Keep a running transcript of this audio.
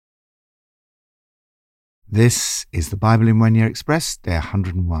This is the Bible in 1 Year Express, Day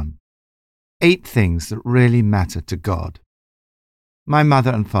 101. 8 things that really matter to God. My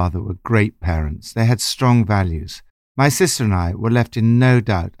mother and father were great parents. They had strong values. My sister and I were left in no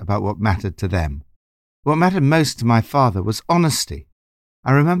doubt about what mattered to them. What mattered most to my father was honesty.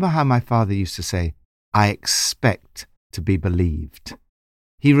 I remember how my father used to say, "I expect to be believed."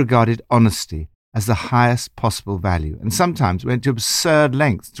 He regarded honesty as the highest possible value and sometimes went to absurd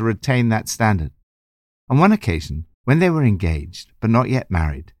lengths to retain that standard. On one occasion, when they were engaged but not yet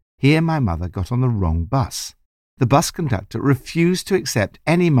married, he and my mother got on the wrong bus. The bus conductor refused to accept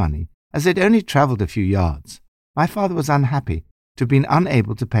any money as they'd only travelled a few yards. My father was unhappy to have been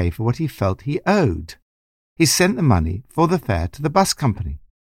unable to pay for what he felt he owed. He sent the money for the fare to the bus company.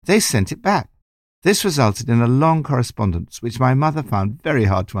 They sent it back. This resulted in a long correspondence which my mother found very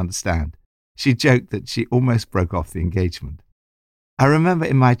hard to understand. She joked that she almost broke off the engagement. I remember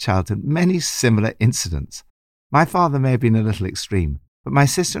in my childhood many similar incidents. My father may have been a little extreme, but my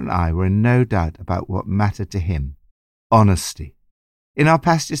sister and I were in no doubt about what mattered to him: honesty. In our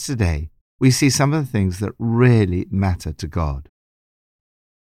passages today, we see some of the things that really matter to God.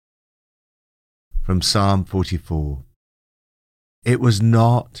 From Psalm 44. It was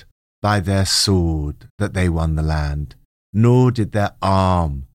not by their sword that they won the land, nor did their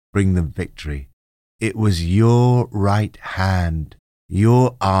arm bring them victory. It was your right hand,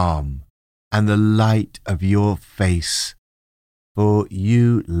 your arm, and the light of your face, for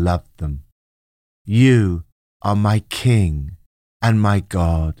you loved them. You are my King and my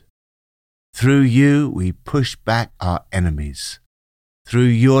God. Through you we push back our enemies.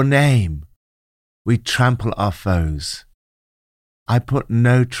 Through your name we trample our foes. I put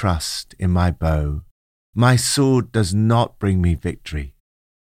no trust in my bow. My sword does not bring me victory.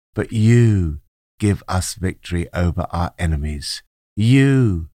 But you give us victory over our enemies.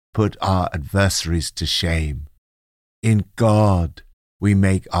 You put our adversaries to shame. In God we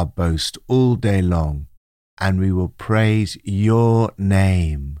make our boast all day long, and we will praise your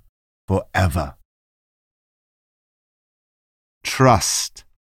name forever. Trust.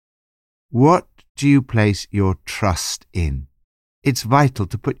 What do you place your trust in? It's vital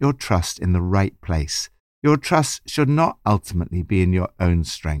to put your trust in the right place. Your trust should not ultimately be in your own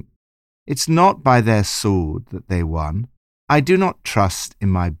strength. It's not by their sword that they won. I do not trust in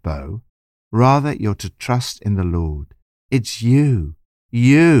my bow. Rather, you're to trust in the Lord. It's you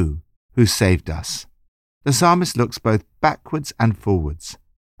who saved us. The psalmist looks both backwards and forwards.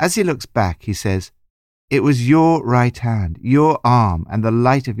 As he looks back, he says, "It was your right hand, your arm, and the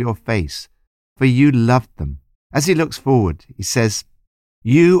light of your face, for you loved them." As he looks forward, he says,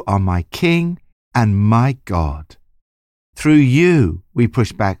 "You are my King and my God. Through you we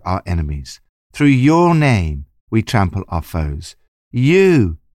push back our enemies. Through your name we trample our foes.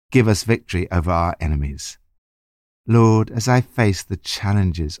 You give us victory over our enemies." Lord, as I face the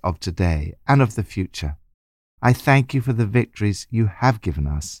challenges of today and of the future, I thank you for the victories you have given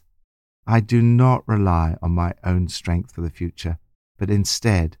us. I do not rely on my own strength for the future, but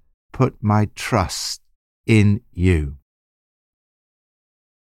instead put my trust in you.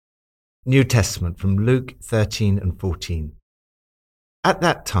 New Testament from Luke 13 and 14. At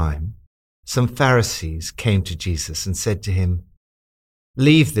that time, some Pharisees came to Jesus and said to him,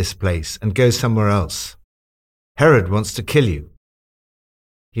 "Leave this place and go somewhere else. Herod wants to kill you."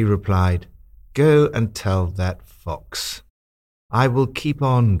 He replied, "Go and tell that fox, I will keep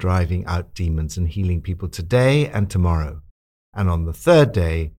on driving out demons and healing people today and tomorrow, and on the 3rd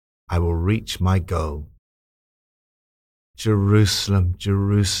day I will reach my goal." Jerusalem,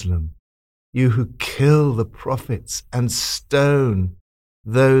 Jerusalem, you who kill the prophets and stone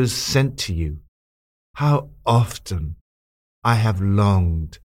those sent to you, how often I have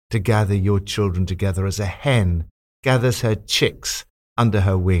longed to gather your children together as a hen gathers her chicks under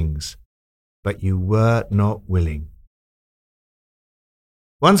her wings, but you were not willing.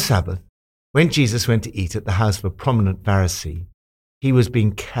 One Sabbath, when Jesus went to eat at the house of a prominent Pharisee, he was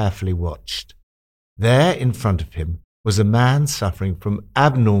being carefully watched. There in front of him was a man suffering from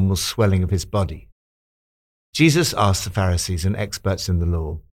abnormal swelling of his body. Jesus asked the Pharisees and experts in the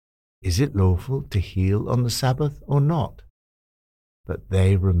law, "Is it lawful to heal on the Sabbath or not?" But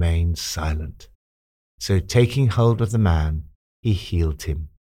they remained silent. So taking hold of the man, he healed him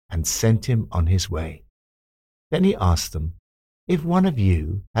and sent him on his way. Then he asked them, "If one of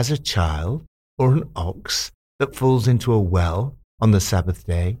you has a child or an ox that falls into a well on the Sabbath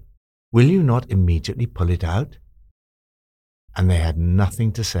day, will you not immediately pull it out?" And they had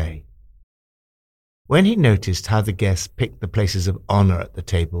nothing to say. When he noticed how the guests picked the places of honor at the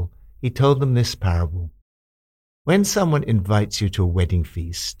table, he told them this parable. When someone invites you to a wedding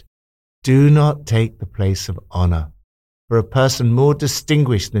feast, Do not take the place of honor, for a person more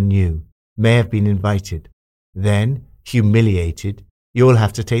distinguished than you may have been invited. Then, humiliated, you will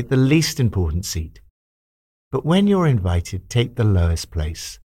have to take the least important seat. But when you're invited, take the lowest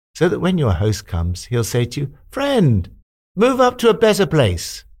place, so that when your host comes, he'll say to you, "Friend, move up to a better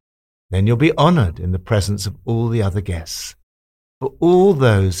place." Then you'll be honored in the presence of all the other guests. For all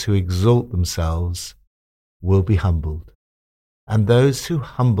those who exalt themselves will be humbled, and those who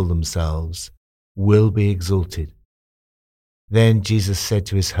humble themselves will be exalted. Then Jesus said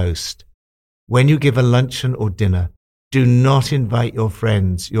to his host, "When you give a luncheon or dinner, do not invite your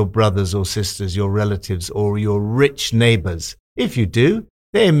friends, your brothers or sisters, your relatives, or your rich neighbors. If you do,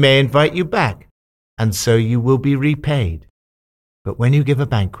 they may invite you back, and so you will be repaid. But when you give a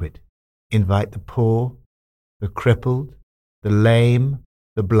banquet, invite the poor, the crippled, the lame,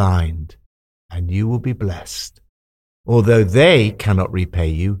 the blind, and you will be blessed. Although they cannot repay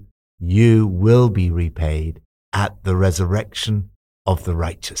you, you will be repaid at the resurrection of the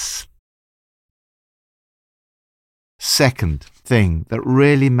righteous." Second thing that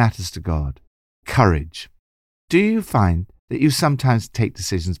really matters to God, courage. Do you find that you sometimes take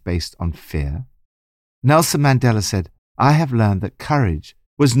decisions based on fear? Nelson Mandela said, "I have learned that courage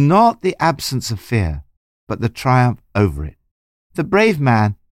was not the absence of fear, but the triumph over it. The brave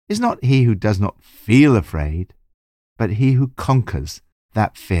man is not he who does not feel afraid, but he who conquers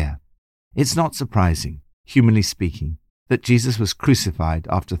that fear." It's not surprising, humanly speaking, that Jesus was crucified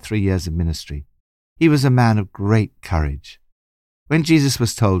after 3 years of ministry. He was a man of great courage. When Jesus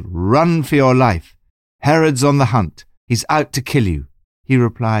was told, "Run for your life, Herod's on the hunt, he's out to kill you," he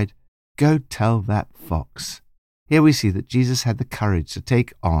replied, "Go tell that fox." Here we see that Jesus had the courage to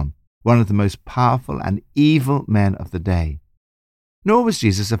take on one of the most powerful and evil men of the day. Nor was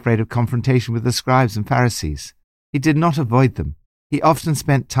Jesus afraid of confrontation with the scribes and Pharisees. He did not avoid them. He often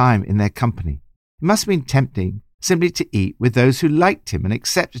spent time in their company. It must have been tempting simply to eat with those who liked him and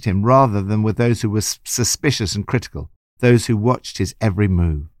accepted him rather than with those who were suspicious and critical, those who watched his every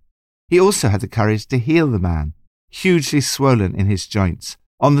move. He also had the courage to heal the man, hugely swollen in his joints,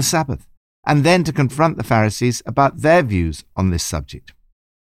 on the Sabbath, and then to confront the Pharisees about their views on this subject.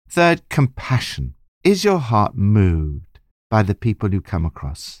 Third, compassion. Is your heart moved by the people you come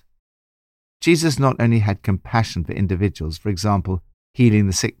across? Jesus not only had compassion for individuals, for example, healing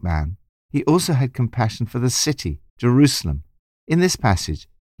the sick man, he also had compassion for the city, Jerusalem. In this passage,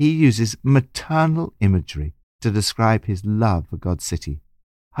 he uses maternal imagery to describe his love for God's city.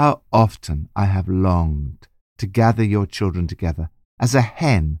 "How often I have longed to gather your children together, as a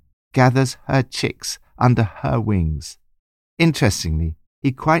hen gathers her chicks under her wings." Interestingly,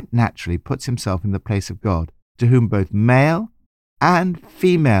 he quite naturally puts himself in the place of God, to whom both male and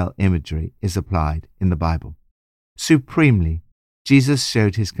female imagery is applied in the Bible. Supremely, Jesus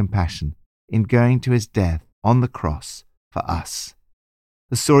showed his compassion in going to his death on the cross for us.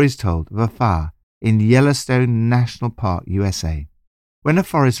 The story is told of a fire in Yellowstone National Park, USA. When a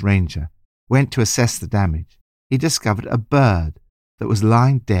forest ranger went to assess the damage, he discovered a bird that was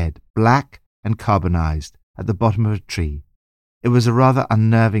lying dead, black and carbonized, at the bottom of a tree. It was a rather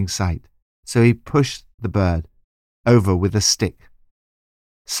unnerving sight, so he pushed the bird over with a stick.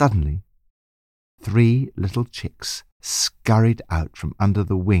 Suddenly, 3 little chicks scurried out from under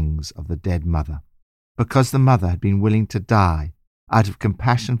the wings of the dead mother. Because the mother had been willing to die out of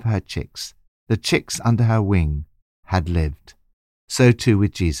compassion for her chicks, the chicks under her wing had lived. So too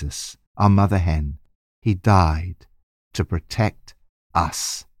with Jesus, our mother hen. He died to protect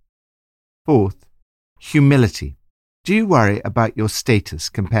us. Fourth, humility. Do you worry about your status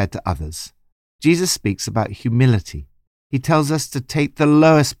compared to others? Jesus speaks about humility. He tells us to take the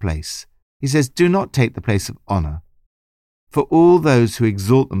lowest place. He says, "Do not take the place of honor. For all those who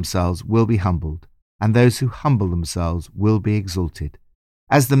exalt themselves will be humbled, and those who humble themselves will be exalted."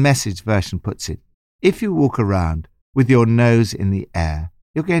 As the Message version puts it, if you walk around with your nose in the air,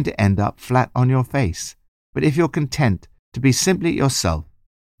 you're going to end up flat on your face. But if you're content to be simply yourself,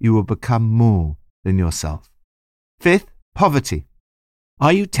 you will become more than yourself. Fifth, poverty.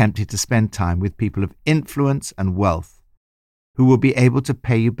 Are you tempted to spend time with people of influence and wealth who will be able to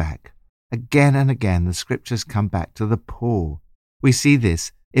pay you back? Again and again, the scriptures come back to the poor. We see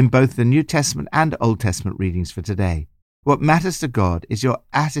this in both the New Testament and Old Testament readings for today. What matters to God is your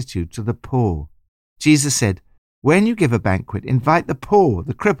attitude to the poor. Jesus said, "When you give a banquet, invite the poor,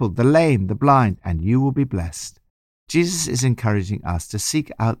 the crippled, the lame, the blind, and you will be blessed." Jesus is encouraging us to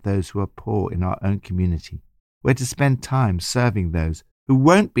seek out those who are poor in our own community. We're to spend time serving those who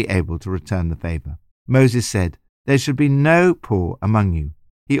won't be able to return the favor. Moses said, "There should be no poor among you."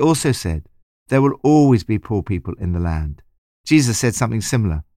 He also said, "There will always be poor people in the land." Jesus said something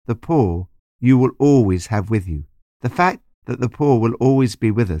similar the poor you will always have with you. The fact that the poor will always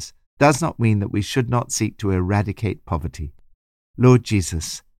be with us does not mean that we should not seek to eradicate poverty. Lord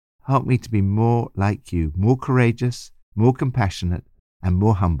Jesus, help me to be more like you, more courageous, more compassionate, and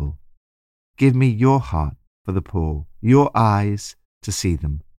more humble. Give me your heart for the poor, your eyes to see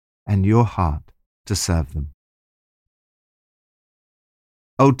them, and your heart to serve them.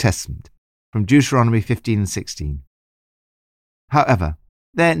 Old Testament, from Deuteronomy 15 and 16. However,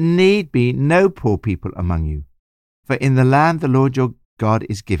 there need be no poor people among you, for in the land the Lord your God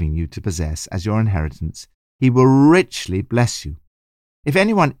is giving you to possess as your inheritance, he will richly bless you. If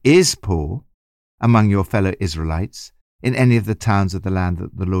anyone is poor among your fellow Israelites in any of the towns of the land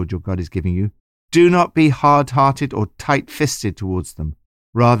that the Lord your God is giving you, do not be hard-hearted or tight-fisted towards them.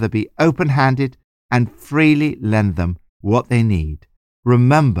 Rather be open-handed and freely lend them what they need.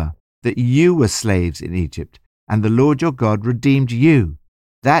 Remember that you were slaves in Egypt, and the Lord your God redeemed you.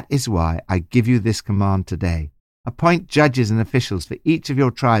 That is why I give you this command today. Appoint judges and officials for each of your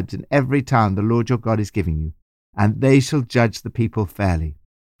tribes in every town the Lord your God is giving you, and they shall judge the people fairly.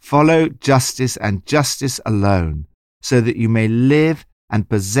 Follow justice and justice alone, so that you may live and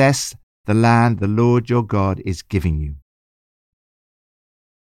possess the land the Lord your God is giving you.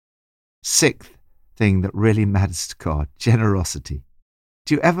 Sixth thing that really matters to God, generosity.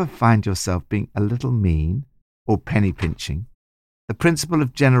 Do you ever find yourself being a little mean or penny pinching? The principle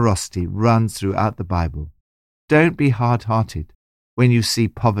of generosity runs throughout the Bible. Don't be hard-hearted when you see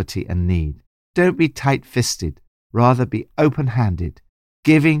poverty and need. Don't be tight-fisted. Rather be open-handed,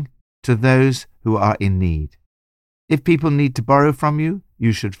 giving to those who are in need. If people need to borrow from you,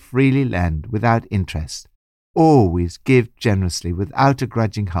 you should freely lend without interest. Always give generously without a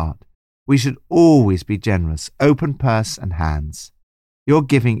grudging heart. We should always be generous, open purse and hands. Your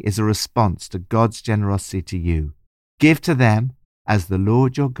giving is a response to God's generosity to you. Give to them as the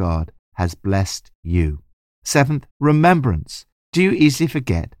Lord your God has blessed you. Seventh, remembrance. Do you easily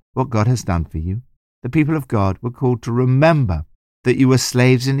forget what God has done for you? The people of God were called to remember that you were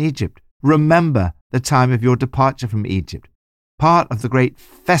slaves in Egypt. Remember the time of your departure from Egypt. Part of the great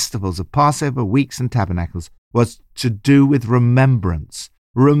festivals of Passover, Weeks, and Tabernacles was to do with remembrance.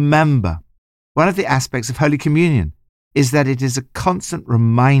 Remember. One of the aspects of Holy Communion is that it is a constant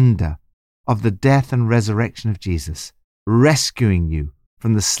reminder of the death and resurrection of Jesus, rescuing you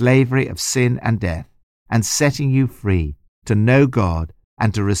from the slavery of sin and death, and setting you free to know God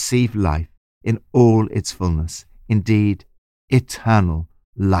and to receive life in all its fullness, indeed, eternal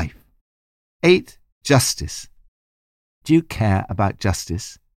life. 8. Justice. Do you care about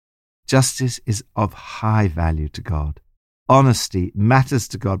justice? Justice is of high value to God. Honesty matters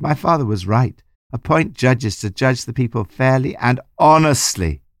to God. My father was right. Appoint judges to judge the people fairly and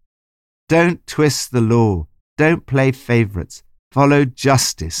honestly. Don't twist the law. Don't play favorites. Follow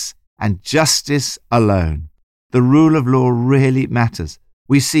justice, and justice alone. The rule of law really matters.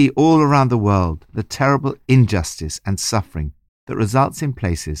 We see all around the world the terrible injustice and suffering that results in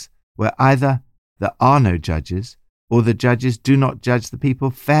places where either there are no judges or the judges do not judge the people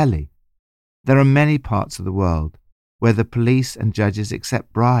fairly. There are many parts of the world where the police and judges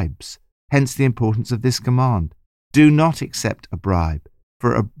accept bribes, hence the importance of this command. Do not accept a bribe,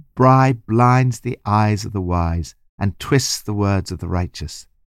 for a bribe blinds the eyes of the wise and twists the words of the righteous.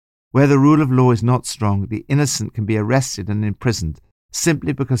 Where the rule of law is not strong, the innocent can be arrested and imprisoned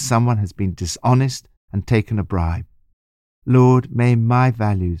simply because someone has been dishonest and taken a bribe. Lord, may my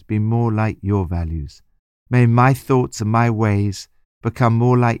values be more like your values. May my thoughts and my ways become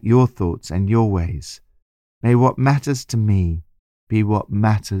more like your thoughts and your ways. May what matters to me be what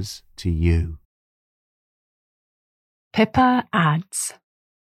matters to you. Pippa adds.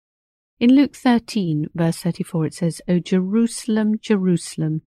 In Luke 13, verse 34, it says, O Jerusalem,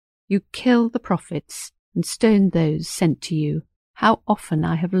 Jerusalem, you kill the prophets and stone those sent to you. How often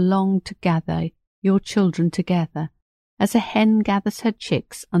I have longed to gather your children together, as a hen gathers her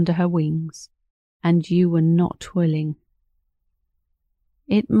chicks under her wings, and you were not willing.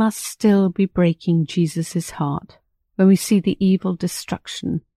 It must still be breaking Jesus' heart when we see the evil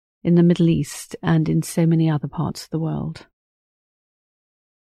destruction in the Middle East and in so many other parts of the world.